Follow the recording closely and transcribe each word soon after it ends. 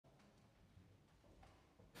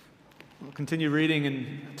We'll continue reading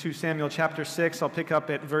in 2 Samuel chapter 6. I'll pick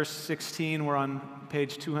up at verse 16. We're on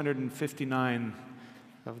page 259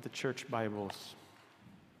 of the church Bibles.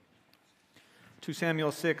 2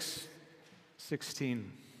 Samuel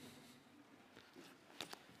 6:16.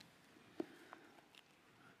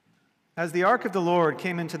 As the ark of the Lord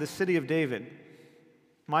came into the city of David,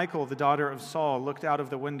 Michal, the daughter of Saul, looked out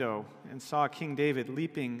of the window and saw King David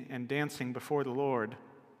leaping and dancing before the Lord,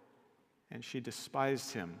 and she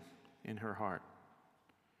despised him in her heart.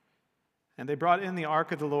 And they brought in the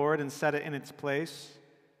ark of the Lord and set it in its place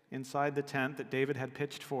inside the tent that David had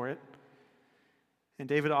pitched for it. And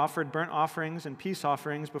David offered burnt offerings and peace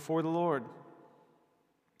offerings before the Lord.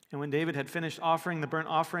 And when David had finished offering the burnt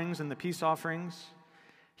offerings and the peace offerings,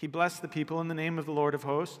 he blessed the people in the name of the Lord of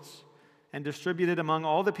hosts and distributed among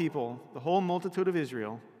all the people, the whole multitude of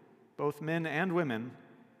Israel, both men and women,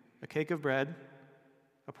 a cake of bread,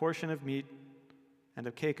 a portion of meat, and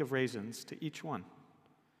a cake of raisins to each one.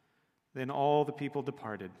 Then all the people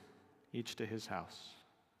departed, each to his house.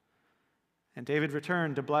 And David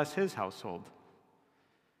returned to bless his household.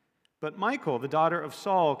 But Michal, the daughter of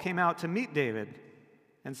Saul, came out to meet David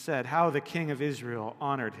and said, "How the king of Israel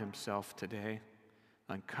honored himself today,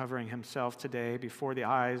 uncovering himself today before the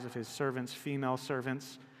eyes of his servants, female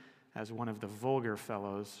servants, as one of the vulgar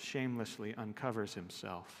fellows shamelessly uncovers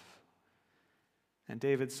himself." And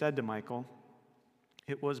David said to Michal,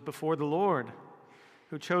 "It was before the Lord,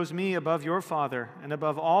 who chose me above your father and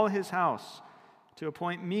above all his house, to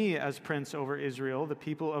appoint me as prince over Israel, the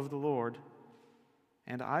people of the Lord.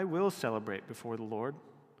 And I will celebrate before the Lord.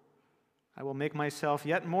 I will make myself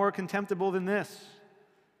yet more contemptible than this,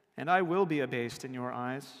 and I will be abased in your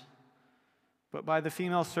eyes. But by the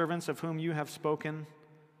female servants of whom you have spoken,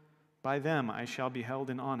 by them I shall be held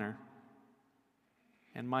in honor."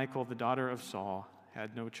 And Michal, the daughter of Saul,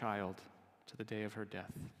 had no child to the day of her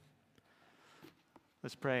death.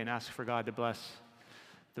 Let's pray and ask for God to bless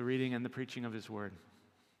the reading and the preaching of his word.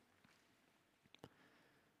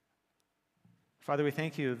 Father, we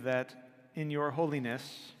thank you that in your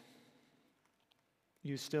holiness,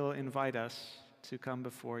 you still invite us to come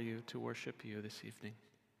before you to worship you this evening.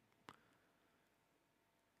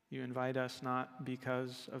 You invite us not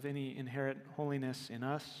because of any inherent holiness in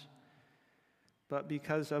us, but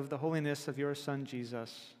because of the holiness of your Son,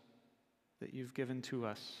 Jesus, that you've given to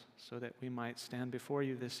us so that we might stand before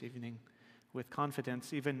you this evening with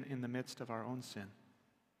confidence, even in the midst of our own sin.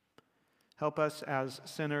 Help us as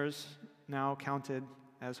sinners now counted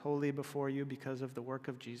as holy before you because of the work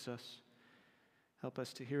of Jesus. Help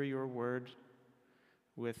us to hear your word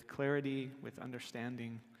with clarity, with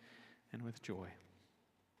understanding, and with joy.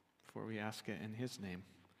 For we ask it in his name.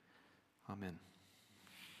 Amen.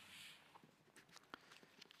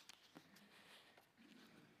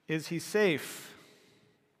 Is he safe?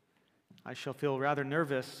 I shall feel rather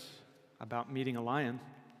nervous about meeting a lion.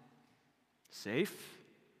 Safe?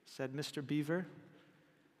 Said Mr. Beaver.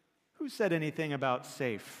 Who said anything about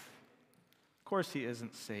safe? Of course he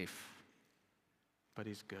isn't safe, but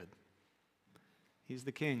he's good. He's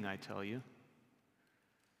the king, I tell you.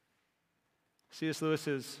 C.S.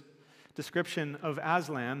 Lewis's description of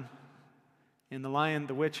Aslan in The Lion,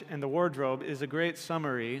 the Witch, and the Wardrobe is a great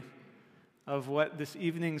summary of what this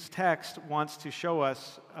evening's text wants to show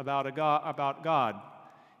us about God,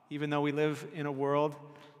 even though we live in a world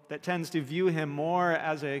that tends to view him more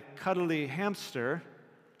as a cuddly hamster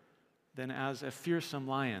than as a fearsome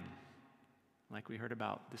lion, like we heard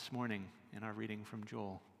about this morning in our reading from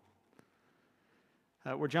Joel.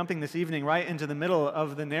 We're jumping this evening right into the middle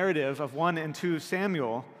of the narrative of 1 and 2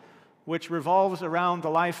 Samuel, which revolves around the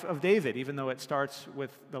life of David, even though it starts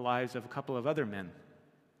with the lives of a couple of other men.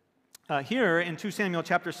 Here in 2 Samuel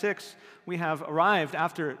chapter 6, we have arrived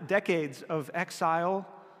after decades of exile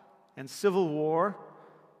and civil war,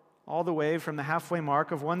 all the way from the halfway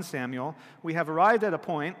mark of 1 Samuel. We have arrived at a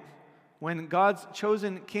point when God's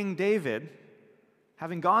chosen King David,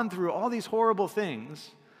 having gone through all these horrible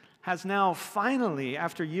things, has now finally,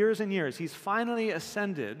 after years and years, he's finally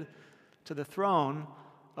ascended to the throne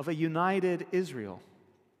of a united Israel.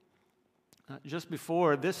 Just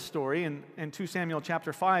before this story, in 2 Samuel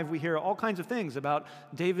chapter 5, we hear all kinds of things about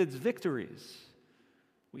David's victories.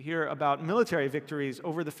 We hear about military victories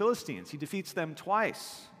over the Philistines. He defeats them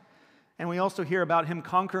twice. And we also hear about him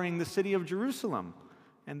conquering the city of Jerusalem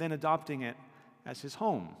and then adopting it as his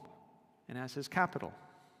home and as his capital.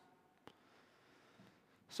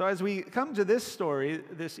 So as we come to this story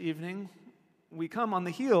this evening, we come on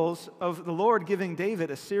the heels of the Lord giving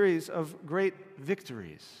David a series of great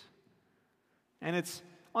victories. And it's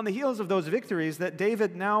on the heels of those victories that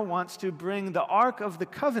David now wants to bring the Ark of the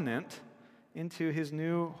Covenant into his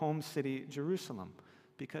new home city, Jerusalem,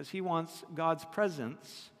 because he wants God's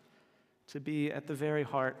presence to be at the very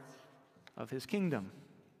heart of his kingdom.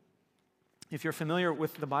 If you're familiar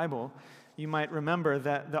with the Bible, you might remember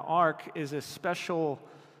that the ark is a special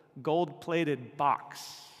gold-plated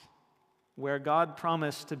box where God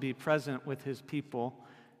promised to be present with his people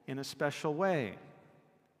in a special way.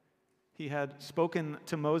 He had spoken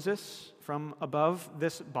to Moses from above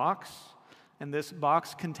this box, and this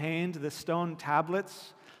box contained the stone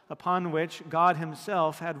tablets upon which God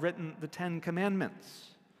himself had written the Ten Commandments.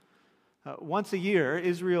 Once a year,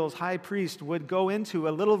 Israel's high priest would go into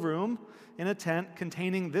a little room in a tent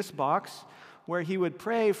containing this box, where he would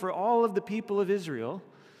pray for all of the people of Israel,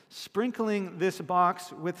 sprinkling this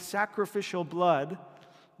box with sacrificial blood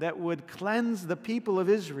that would cleanse the people of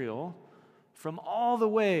Israel from all the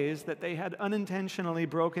ways that they had unintentionally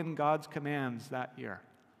broken God's commands that year.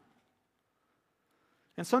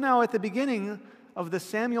 And so now at the beginning of the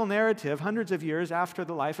Samuel narrative, hundreds of years after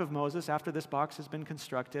the life of Moses, after this box has been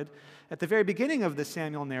constructed, at the very beginning of the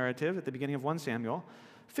Samuel narrative, at the beginning of 1 Samuel,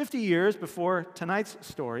 50 years before tonight's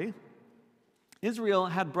story, Israel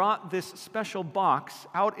had brought this special box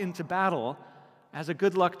out into battle as a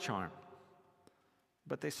good luck charm.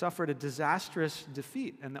 But they suffered a disastrous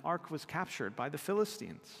defeat, and the ark was captured by the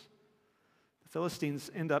Philistines. The Philistines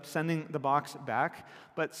end up sending the box back,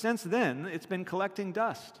 but since then, it's been collecting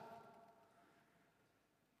dust.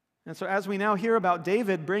 And so as we now hear about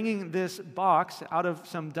David bringing this box out of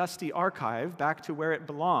some dusty archive back to where it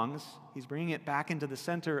belongs, he's bringing it back into the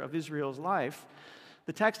center of Israel's life,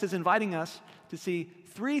 the text is inviting us to see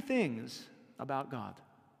three things about God.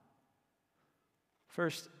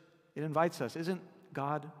 First, it invites us, isn't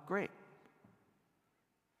God great?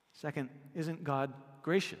 Second, isn't God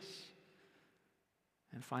gracious?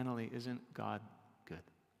 And finally, isn't God good?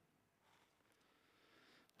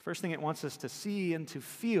 The first thing it wants us to see and to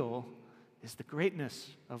feel is the greatness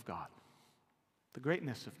of God. The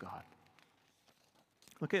greatness of God.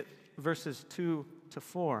 Look at verses 2 to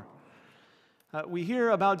 4. We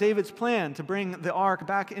hear about David's plan to bring the ark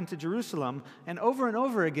back into Jerusalem, and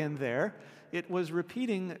over again there, it was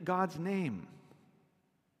repeating God's name.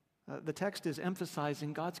 The text is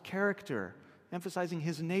emphasizing God's character, emphasizing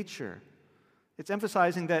his nature. It's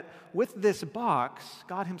emphasizing that with this box,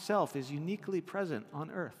 God himself is uniquely present on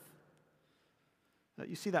earth.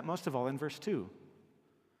 You see that most of all in verse 2.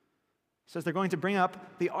 It says they're going to bring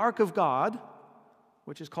up the ark of God,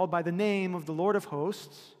 which is called by the name of the Lord of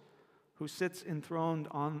hosts, who sits enthroned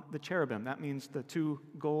on the cherubim. That means the two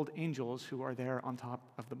gold angels who are there on top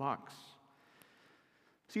of the box.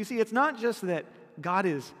 So you see, it's not just that God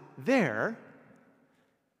is there,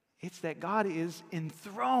 it's that God is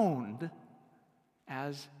enthroned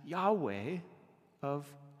as Yahweh of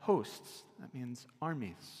hosts. That means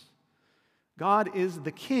armies. God is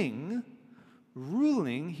the king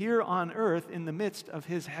ruling here on earth in the midst of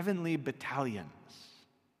his heavenly battalions.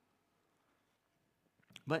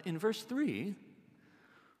 But in verse 3,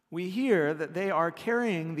 we hear that they are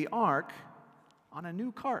carrying the ark on a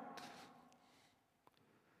new cart.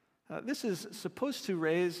 This is supposed to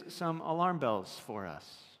raise some alarm bells for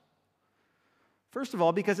us. First of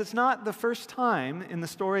all, because it's not the first time in the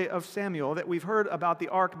story of Samuel that we've heard about the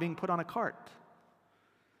ark being put on a cart.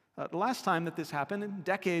 The last time that this happened,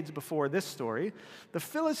 decades before this story, the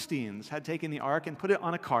Philistines had taken the ark and put it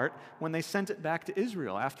on a cart when they sent it back to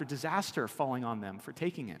Israel after disaster falling on them for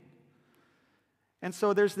taking it. And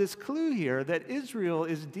so there's this clue here that Israel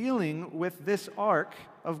is dealing with this ark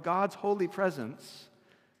of God's holy presence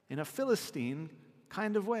in a Philistine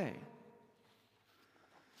kind of way.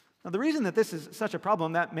 Now, the reason that this is such a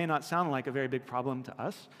problem, that may not sound like a very big problem to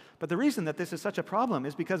us, but the reason that this is such a problem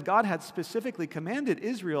is because God had specifically commanded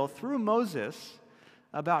Israel through Moses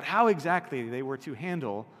about how exactly they were to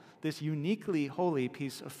handle this uniquely holy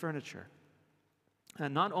piece of furniture.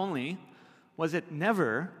 And not only was it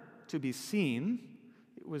never to be seen,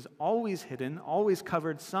 it was always hidden, always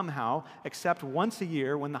covered somehow, except once a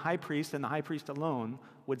year when the high priest and the high priest alone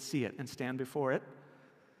would see it and stand before it.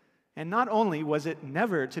 And not only was it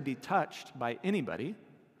never to be touched by anybody,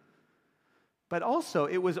 but also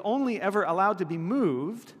it was only ever allowed to be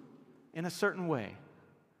moved in a certain way,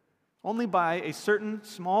 only by a certain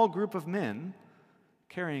small group of men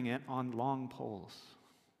carrying it on long poles.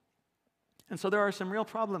 And so there are some real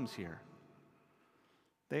problems here.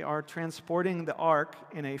 They are transporting the ark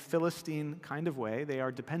in a Philistine kind of way. They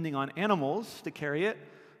are depending on animals to carry it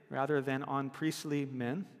rather than on priestly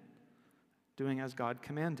men doing as God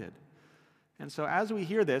commanded. And so as we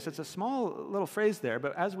hear this, it's a small little phrase there,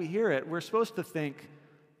 but as we hear it, we're supposed to think,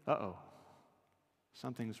 uh-oh,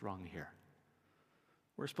 something's wrong here.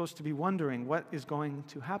 We're supposed to be wondering what is going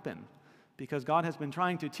to happen, because God has been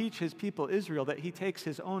trying to teach his people Israel that he takes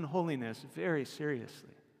his own holiness very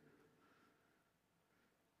seriously.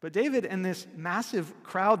 But David and this massive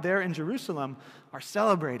crowd there in Jerusalem are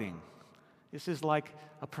celebrating. This is like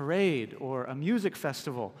a parade or a music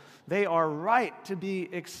festival. They are right to be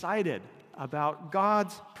excited about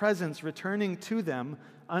God's presence returning to them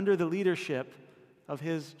under the leadership of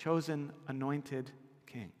his chosen anointed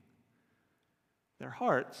king. Their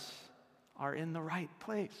hearts are in the right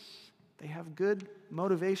place. They have good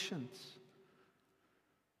motivations.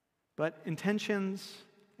 But intentions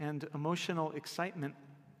and emotional excitement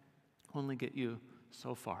only get you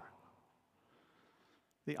so far.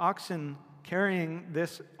 The oxen carrying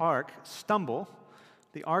this ark stumble.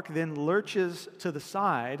 The ark then lurches to the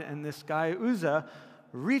side, and this guy Uzzah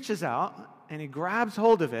reaches out and he grabs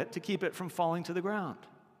hold of it to keep it from falling to the ground.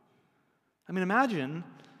 I mean, imagine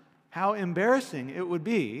how embarrassing it would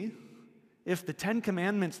be if the Ten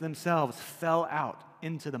Commandments themselves fell out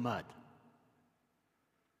into the mud.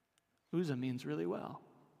 Uzzah means really well.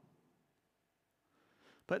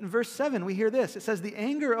 But in verse 7, we hear this. It says, the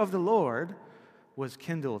anger of the Lord was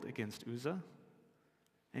kindled against Uzzah,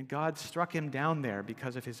 and God struck him down there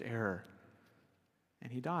because of his error,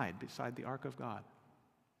 and he died beside the ark of God.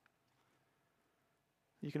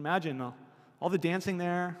 You can imagine all the dancing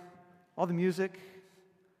there, all the music,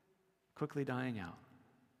 quickly dying out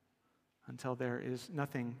until there is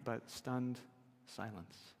nothing but stunned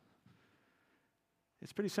silence.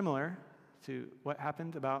 It's pretty similar to what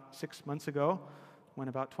happened about 6 months ago when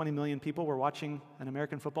about 20 million people were watching an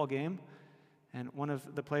American football game, and one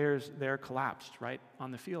of the players there collapsed right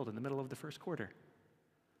on the field in the middle of the first quarter.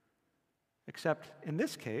 Except in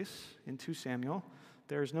this case, in 2 Samuel,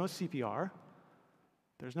 there's no CPR,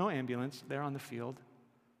 there's no ambulance there on the field.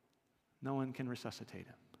 No one can resuscitate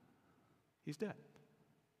him. He's dead.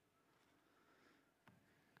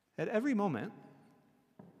 At every moment,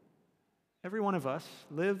 every one of us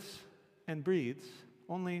lives and breathes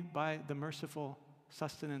only by the merciful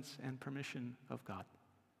sustenance and permission of God.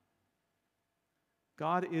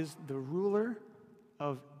 God is the ruler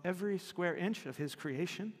of every square inch of his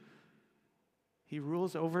creation. He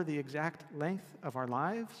rules over the exact length of our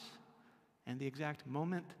lives and the exact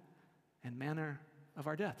moment and manner of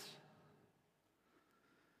our deaths.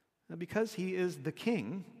 Now, because he is the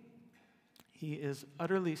king, he is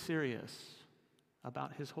utterly serious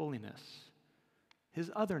about his holiness, his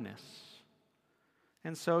otherness.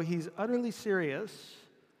 And so he's utterly serious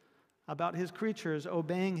about his creatures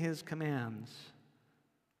obeying his commands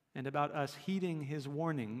and about us heeding his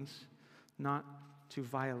warnings not to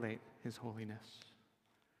violate his holiness.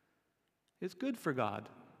 It's good for God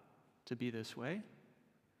to be this way.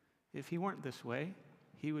 If he weren't this way,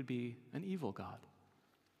 he would be an evil God.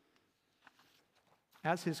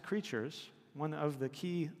 As his creatures, one of the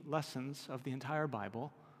key lessons of the entire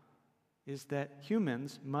Bible is that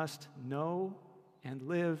humans must know and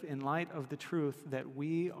live in light of the truth that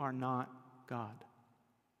we are not God.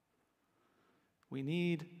 We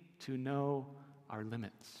need to know our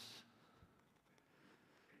limits.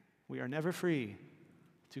 We are never free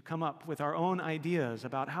to come up with our own ideas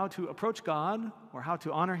about how to approach God or how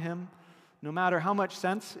to honor him, no matter how much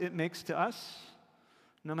sense it makes to us,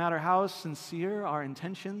 no matter how sincere our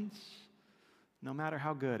intentions, no matter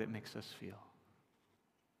how good it makes us feel.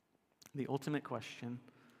 The ultimate question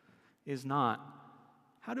is not,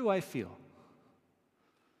 how do I feel?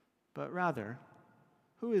 But rather,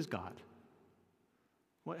 who is God?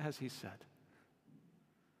 What has he said?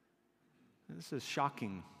 This is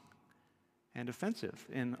shocking and offensive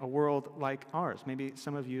in a world like ours. Maybe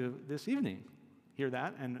some of you this evening hear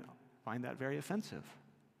that and find that very offensive.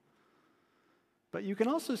 But you can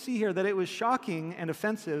also see here that it was shocking and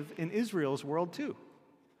offensive in Israel's world too.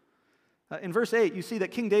 In verse 8, you see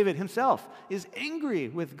that King David himself is angry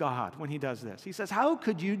with God when he does this. He says, "How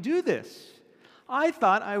could you do this? I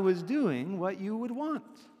thought I was doing what you would want.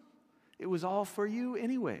 It was all for you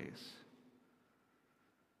anyways."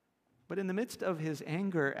 But in the midst of his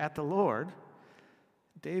anger at the Lord,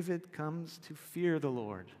 David comes to fear the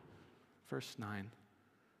Lord. Verse 9,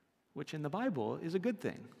 which in the Bible is a good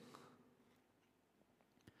thing.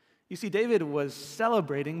 You see, David was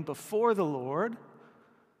celebrating before the Lord,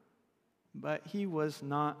 but he was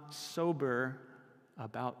not sober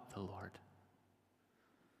about the Lord.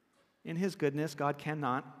 In his goodness, God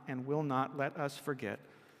cannot and will not let us forget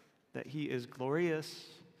that he is glorious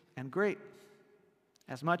and great,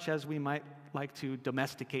 as much as we might like to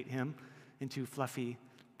domesticate him into Fluffy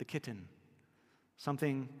the kitten,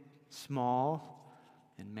 something small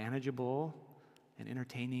and manageable and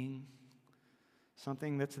entertaining.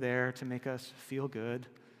 something that's there to make us feel good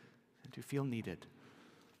and to feel needed.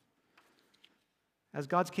 As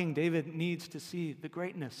God's king, David needs to see the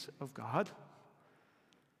greatness of God.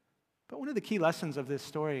 But one of the key lessons of this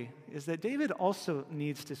story is that David also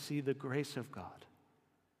needs to see the grace of God.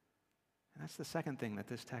 And that's the second thing that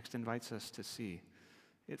this text invites us to see.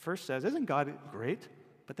 It first says, isn't God great?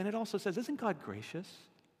 But then it also says, isn't God gracious?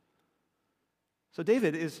 So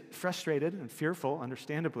David is frustrated and fearful,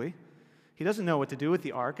 understandably. He doesn't know what to do with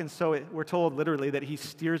the ark, and so we're told literally that he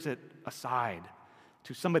steers it aside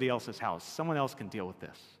to somebody else's house. Someone else can deal with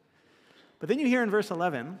this. But then you hear in verse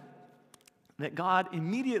 11 that God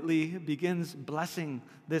immediately begins blessing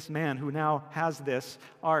this man who now has this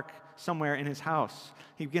ark somewhere in his house.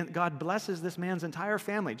 God blesses this man's entire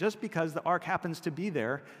family just because the ark happens to be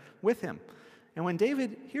there with him. And when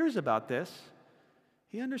David hears about this,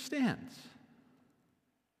 he understands.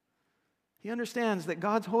 He understands that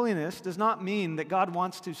God's holiness does not mean that God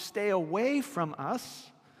wants to stay away from us.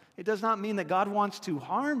 It does not mean that God wants to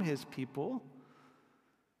harm his people.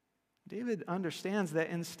 David understands that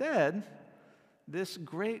instead, this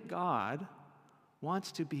great God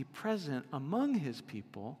wants to be present among his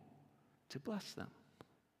people to bless them,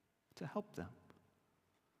 to help them.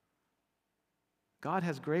 God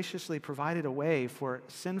has graciously provided a way for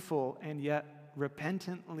sinful and yet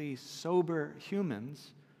repentantly sober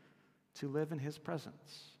humans to live in his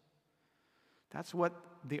presence. That's what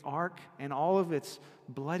the ark and all of its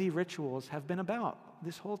bloody rituals have been about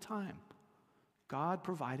this whole time. God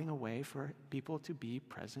providing a way for people to be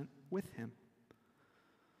present with him.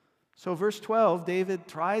 So verse 12, David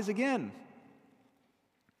tries again.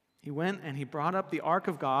 He went and he brought up the ark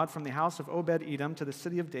of God from the house of Obed-Edom to the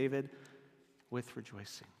city of David with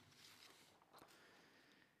rejoicing.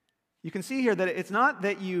 You can see here that it's not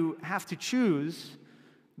that you have to choose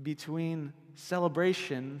between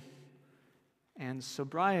celebration and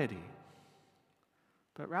sobriety,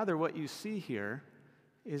 but rather what you see here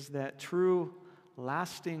is that true,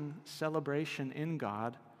 lasting celebration in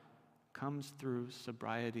God comes through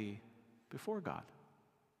sobriety before God.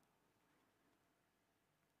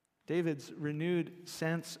 David's renewed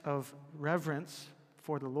sense of reverence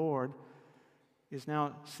for the Lord is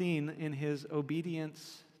now seen in his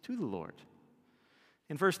obedience to the Lord.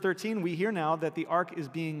 In verse 13, we hear now that the ark is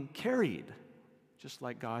being carried, just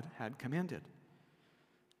like God had commanded.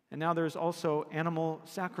 And now there's also animal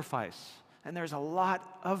sacrifice, and there's a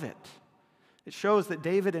lot of it. It shows that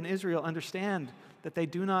David and Israel understand that they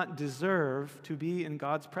do not deserve to be in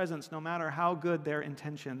God's presence, no matter how good their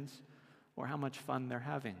intentions or how much fun they're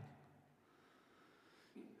having.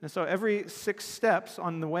 And so every 6 steps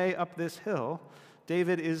on the way up this hill,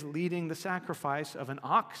 David is leading the sacrifice of an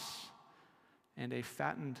ox and a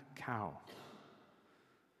fattened cow.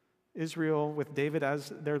 Israel, with David as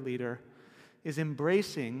their leader, is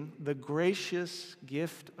embracing the gracious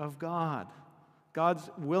gift of God, God's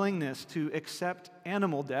willingness to accept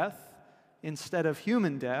animal death instead of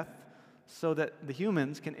human death so that the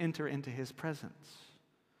humans can enter into his presence.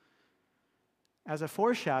 As a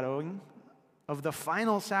foreshadowing of the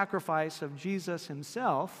final sacrifice of Jesus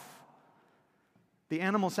himself, the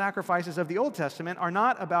animal sacrifices of the Old Testament are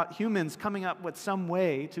not about humans coming up with some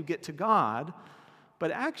way to get to God,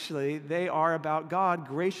 but actually they are about God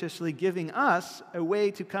graciously giving us a way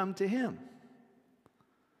to come to him.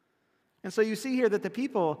 And so you see here that the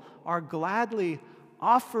people are gladly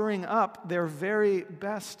offering up their very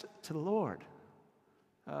best to the Lord.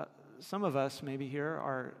 Some of us maybe here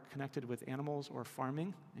are connected with animals or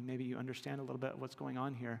farming, and maybe you understand a little bit what's going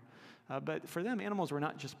on here. But for them, animals were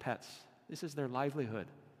not just pets. This is their livelihood.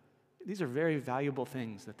 These are very valuable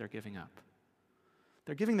things that they're giving up.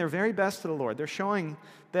 They're giving their very best to the Lord. They're showing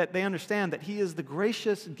that they understand that he is the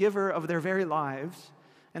gracious giver of their very lives,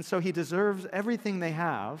 and so he deserves everything they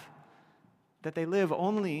have, that they live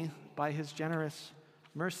only by his generous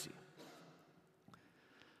mercy.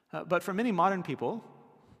 But for many modern people,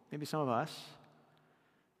 maybe some of us,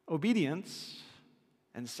 obedience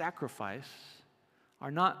and sacrifice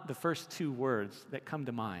are not the first 2 words that come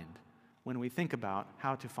to mind when we think about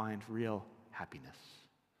how to find real happiness,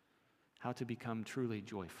 how to become truly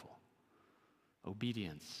joyful.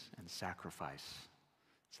 Obedience and sacrifice.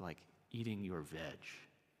 It's like eating your veg.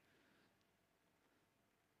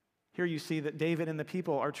 Here you see that David and the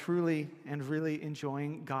people are truly and really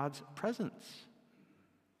enjoying God's presence.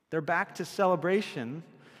 They're back to celebration.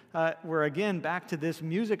 We're again back to this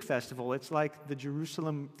music festival. It's like the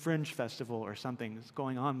Jerusalem Fringe Festival or something that's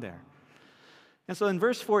going on there. And so in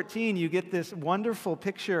verse 14, you get this wonderful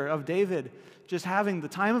picture of David just having the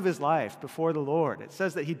time of his life before the Lord. It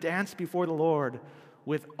says that he danced before the Lord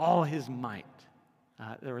with all his might.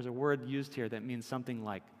 There was a word used here that means something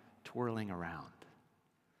like twirling around.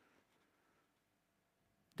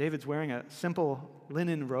 David's wearing a simple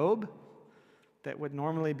linen robe that would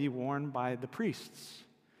normally be worn by the priests.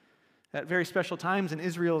 At very special times in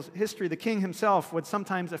Israel's history, the king himself would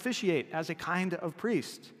sometimes officiate as a kind of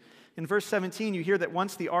priest. In verse 17, you hear that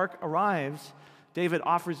once the ark arrives, David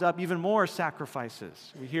offers up even more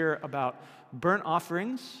sacrifices. We hear about burnt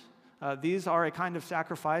offerings. These are a kind of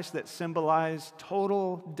sacrifice that symbolize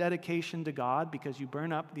total dedication to God because you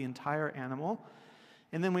burn up the entire animal.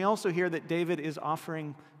 And then we also hear that David is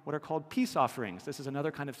offering what are called peace offerings. This is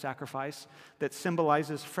another kind of sacrifice that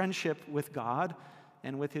symbolizes friendship with God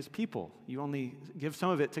and with his people. You only give some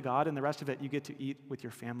of it to God, and the rest of it you get to eat with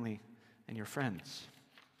your family and your friends.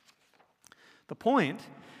 The point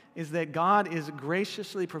is that God is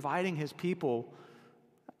graciously providing his people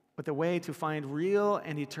with a way to find real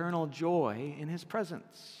and eternal joy in his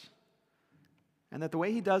presence. And that the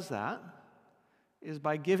way he does that is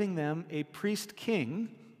by giving them a priest king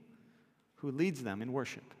who leads them in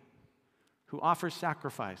worship, who offers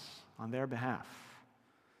sacrifice on their behalf.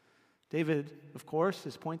 David, of course,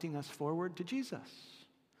 is pointing us forward to Jesus.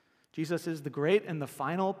 Jesus is the great and the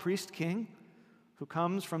final priest king who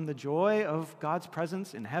comes from the joy of God's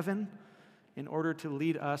presence in heaven in order to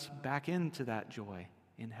lead us back into that joy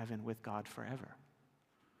in heaven with God forever.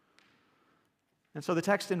 And so the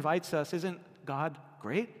text invites us, isn't God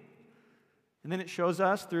great? And then it shows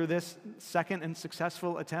us through this second and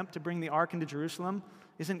successful attempt to bring the ark into Jerusalem,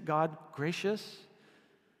 isn't God gracious?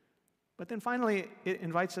 But then finally, it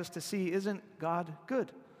invites us to see, isn't God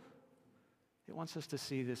good? It wants us to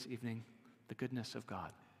see this evening the goodness of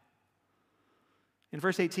God. In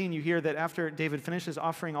verse 18, you hear that after David finishes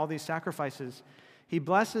offering all these sacrifices, he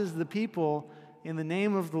blesses the people in the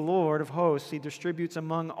name of the Lord of hosts. He distributes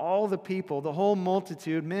among all the people, the whole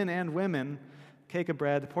multitude, men and women, a cake of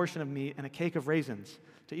bread, a portion of meat, and a cake of raisins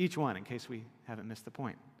to each one, in case we haven't missed the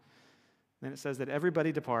point. Then it says that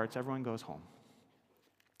everybody departs, everyone goes home.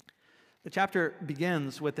 The chapter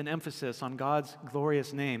begins with an emphasis on God's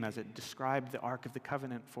glorious name as it described the Ark of the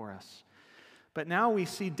Covenant for us. But now we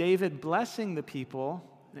see David blessing the people,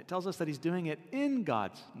 and it tells us that he's doing it in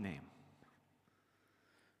God's name.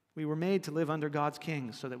 We were made to live under God's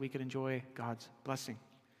king so that we could enjoy God's blessing.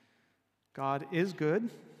 God is good,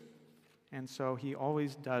 and so he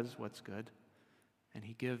always does what's good, and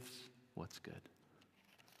he gives what's good.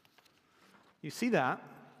 You see that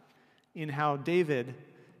in how David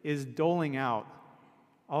is doling out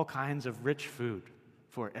all kinds of rich food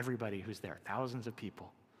for everybody who's there, thousands of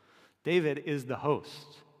people. David is the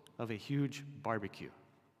host of a huge barbecue.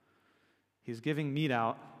 He's giving meat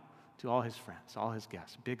out to all his friends, all his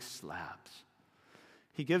guests, big slabs.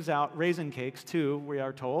 He gives out raisin cakes too, we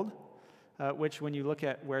are told, which when you look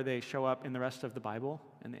at where they show up in the rest of the Bible,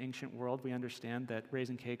 in the ancient world, we understand that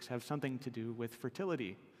raisin cakes have something to do with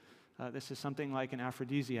fertility. This is something like an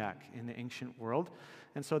aphrodisiac in the ancient world.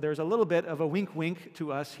 And so there's a little bit of a wink-wink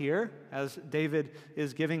to us here as David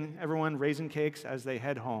is giving everyone raisin cakes as they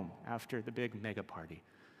head home after the big mega party.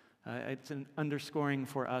 It's an underscoring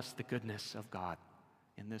for us the goodness of God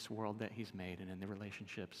in this world that he's made and in the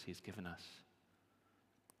relationships he's given us.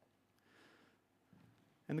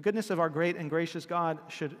 And the goodness of our great and gracious God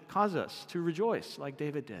should cause us to rejoice like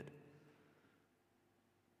David did.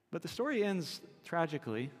 But the story ends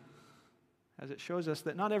tragically, as it shows us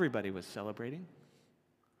that not everybody was celebrating.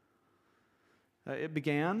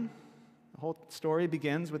 The whole story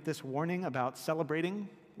begins with this warning about celebrating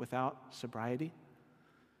without sobriety.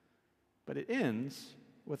 But it ends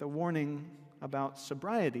with a warning about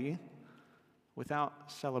sobriety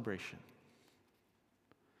without celebration.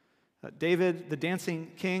 David, the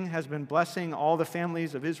dancing king, has been blessing all the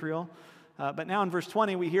families of Israel. But now in verse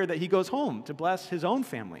 20, we hear that he goes home to bless his own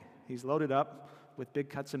family. He's loaded up with big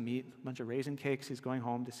cuts of meat, a bunch of raisin cakes. He's going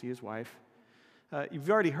home to see his wife. You've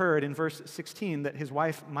already heard in verse 16 that his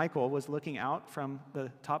wife, Michal, was looking out from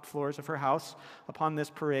the top floors of her house upon this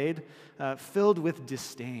parade, filled with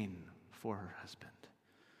disdain for her husband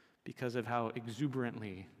because of how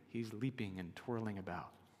exuberantly he's leaping and twirling about.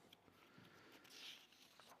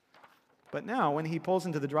 But now, when he pulls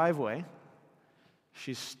into the driveway,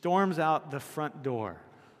 she storms out the front door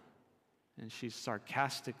and she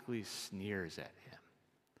sarcastically sneers at him.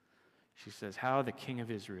 She says, "How the king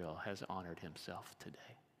of Israel has honored himself today."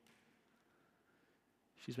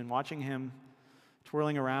 She's been watching him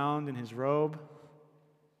twirling around in his robe.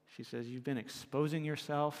 She says, "You've been exposing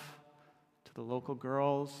yourself to the local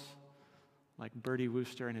girls like Bertie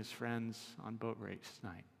Wooster and his friends on boat race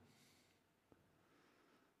night."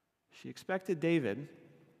 She expected David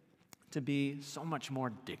to be so much more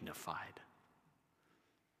dignified,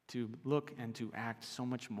 to look and to act so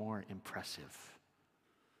much more impressive.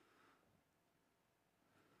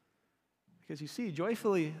 Because you see,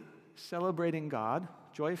 joyfully celebrating God,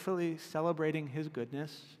 joyfully celebrating His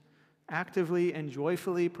goodness, actively and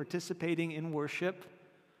joyfully participating in worship,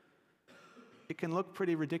 it can look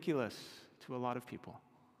pretty ridiculous to a lot of people.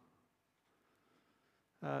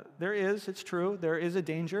 It's true, there is a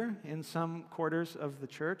danger in some quarters of the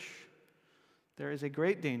church. There is a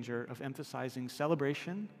great danger of emphasizing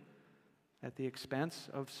celebration at the expense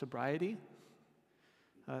of sobriety.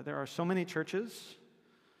 There are so many churches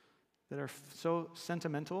that are so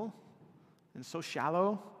sentimental and so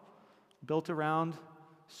shallow, built around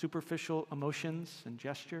superficial emotions and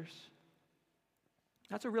gestures.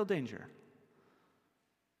 That's a real danger.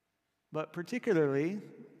 But particularly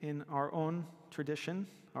in our own tradition,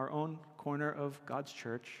 our own corner of God's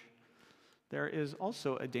church, there is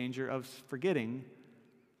also a danger of forgetting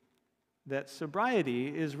that sobriety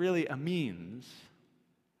is really a means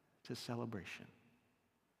to celebration.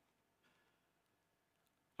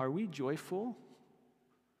 Are we joyful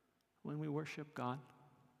when we worship God?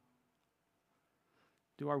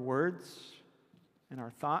 Do our words and our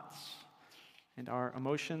thoughts and our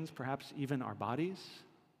emotions, perhaps even our bodies,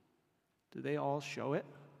 do they all show it?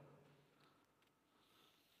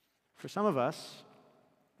 For some of us,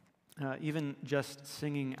 even just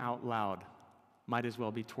singing out loud might as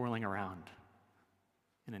well be twirling around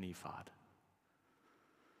in an ephod.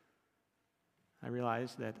 I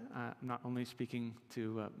realize that I'm not only speaking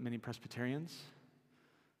to many Presbyterians,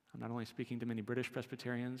 I'm not only speaking to many British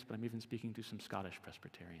Presbyterians, but I'm even speaking to some Scottish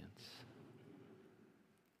Presbyterians.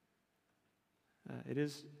 It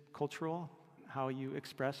is cultural how you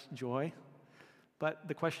express joy, but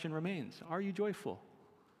the question remains, are you joyful?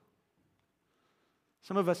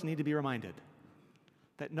 Some of us need to be reminded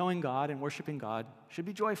that knowing God and worshiping God should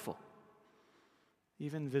be joyful,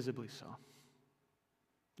 even visibly so.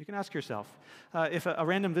 You can ask yourself, if a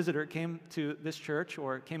random visitor came to this church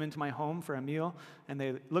or came into my home for a meal and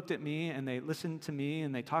they looked at me and they listened to me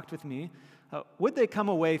and they talked with me, would they come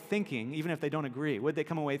away thinking, even if they don't agree, would they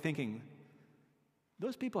come away thinking,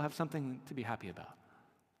 those people have something to be happy about?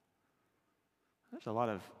 There's a lot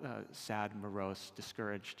of sad, morose,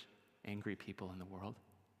 discouraged, angry people in the world.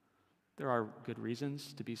 There are good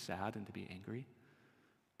reasons to be sad and to be angry,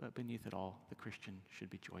 but beneath it all, the Christian should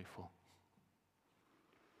be joyful.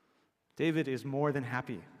 David is more than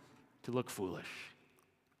happy to look foolish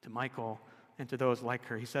to Michal and to those like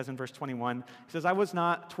her. He says in verse 21, he says, I was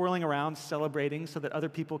not twirling around celebrating so that other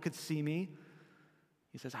people could see me.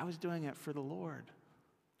 He says, I was doing it for the Lord.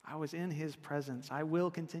 I was in His presence. I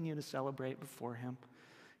will continue to celebrate before Him.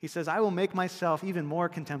 He says, I will make myself even more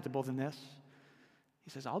contemptible than this. He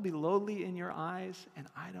says, I'll be lowly in your eyes, and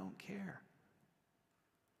I don't care.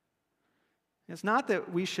 It's not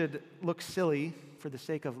that we should look silly for the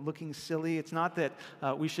sake of looking silly. It's not that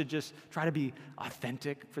we should just try to be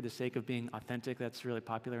authentic for the sake of being authentic. That's really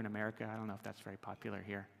popular in America. I don't know if that's very popular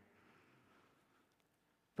here.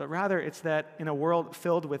 But rather, it's that in a world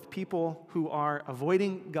filled with people who are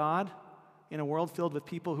avoiding God, in a world filled with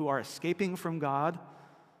people who are escaping from God,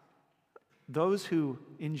 those who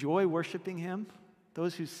enjoy worshiping Him,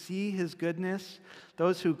 those who see His goodness,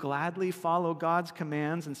 those who gladly follow God's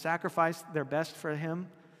commands and sacrifice their best for Him,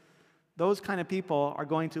 those kind of people are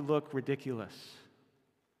going to look ridiculous.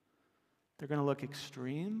 They're going to look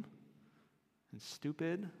extreme and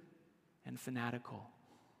stupid and fanatical.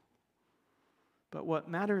 But what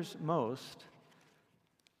matters most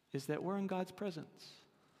is that we're in God's presence,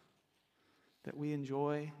 that we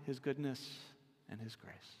enjoy His goodness and His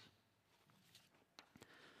grace.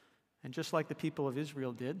 And just like the people of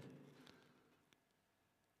Israel did,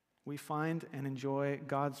 we find and enjoy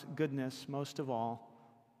God's goodness most of all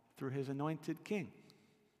through His anointed King,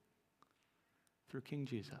 through King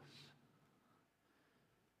Jesus.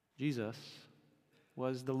 Jesus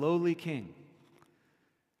was the lowly King.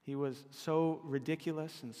 He was so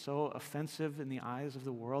ridiculous and so offensive in the eyes of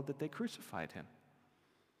the world that they crucified Him.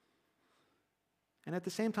 And at the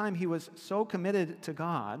same time, He was so committed to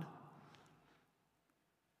God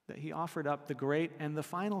that He offered up the great and the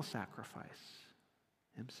final sacrifice,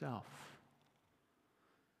 Himself.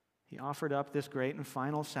 He offered up this great and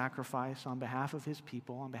final sacrifice on behalf of His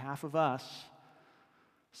people, on behalf of us,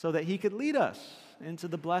 so that He could lead us into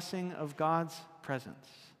the blessing of God's presence,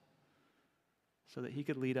 so that He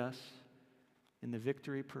could lead us in the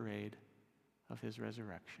victory parade of His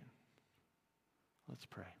resurrection. Let's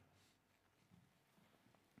pray.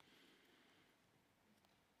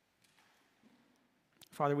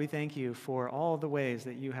 Father, we thank You for all the ways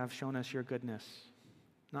that You have shown us Your goodness,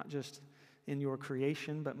 not just in Your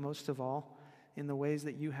creation, but most of all in the ways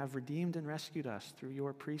that you have redeemed and rescued us through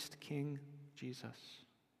your priest king, Jesus.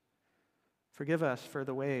 Forgive us for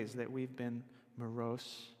the ways that we've been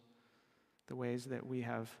morose, the ways that we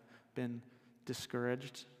have been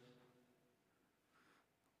discouraged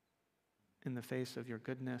in the face of your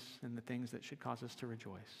goodness and the things that should cause us to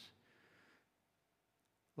rejoice.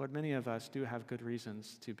 Lord, many of us do have good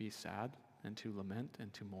reasons to be sad and to lament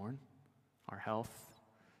and to mourn. Our health,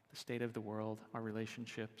 the state of the world, our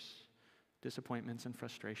relationships, disappointments and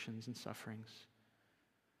frustrations and sufferings.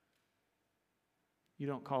 You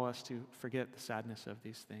don't call us to forget the sadness of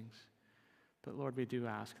these things. But Lord, we do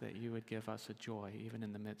ask that you would give us a joy even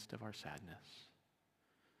in the midst of our sadness.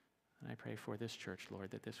 And I pray for this church,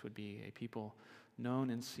 Lord, that this would be a people known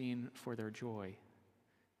and seen for their joy,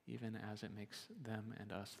 even as it makes them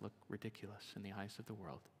and us look ridiculous in the eyes of the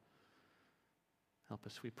world. Help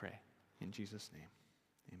us, we pray. In Jesus' name,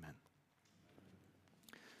 amen.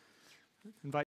 Invite